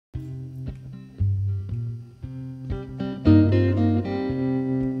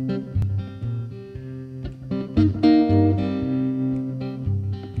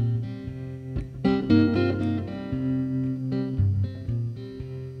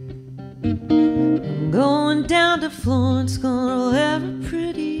I'm going down to Florence, gonna wear a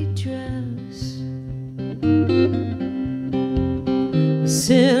pretty dress,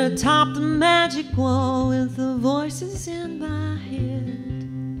 sit atop the magic wall with the voices in my head.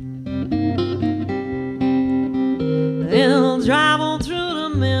 Then I'll drive on through to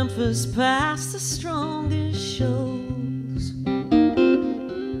Memphis, past the strongest shows,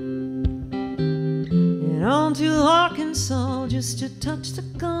 and on to Arkansas just to touch the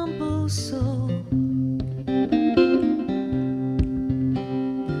gumbo soul.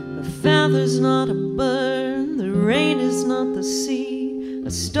 A feather's not a bird, the rain is not the sea,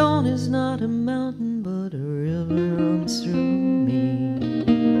 a stone is not a mountain, but a river runs through me.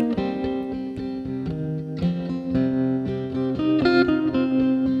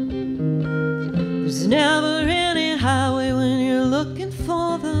 There's never any highway when you're looking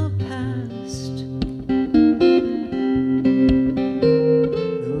for the past.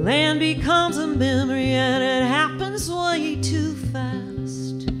 The land becomes a memory and it happens way too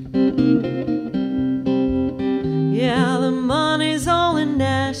fast. Yeah, the money's all in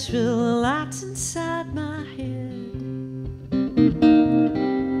Nashville, the lights inside my head.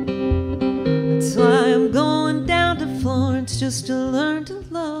 That's why I'm going down to Florence, just to learn to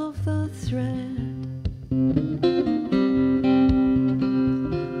love the thread.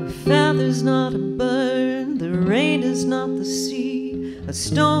 A feather's not a bird, the rain is not the sea, a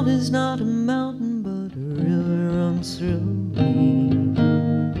stone is not a mountain, but a river runs through me.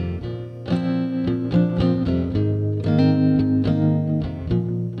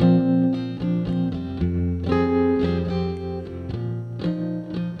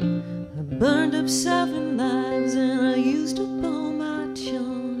 I burned up 7 lives and I used up all my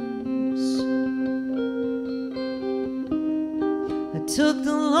charms. I took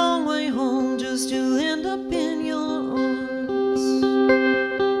the long way home just to end up in your arms.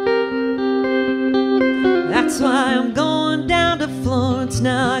 That's why I'm going down to Florence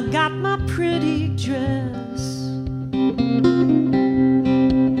now. I got my pretty dress.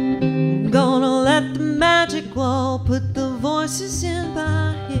 I'm gonna let the magic wall put the voices in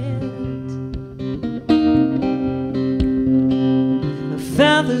my head. A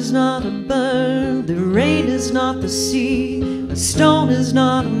feather's not a bird, the rain is not the sea, a stone is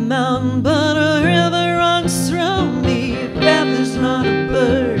not a mountain, but a river runs through me. A feather's not a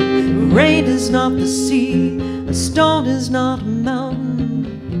bird, the rain is not the sea, a stone is not a mountain.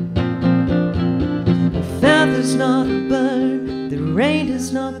 A feather's not a bird, the rain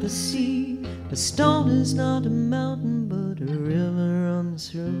is not the sea, a stone is not a mountain, but a river runs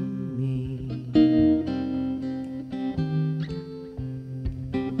through me.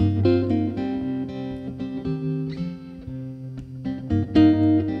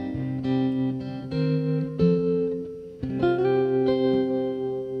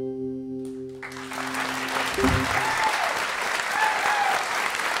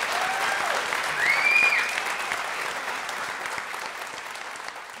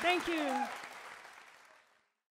 Thank you.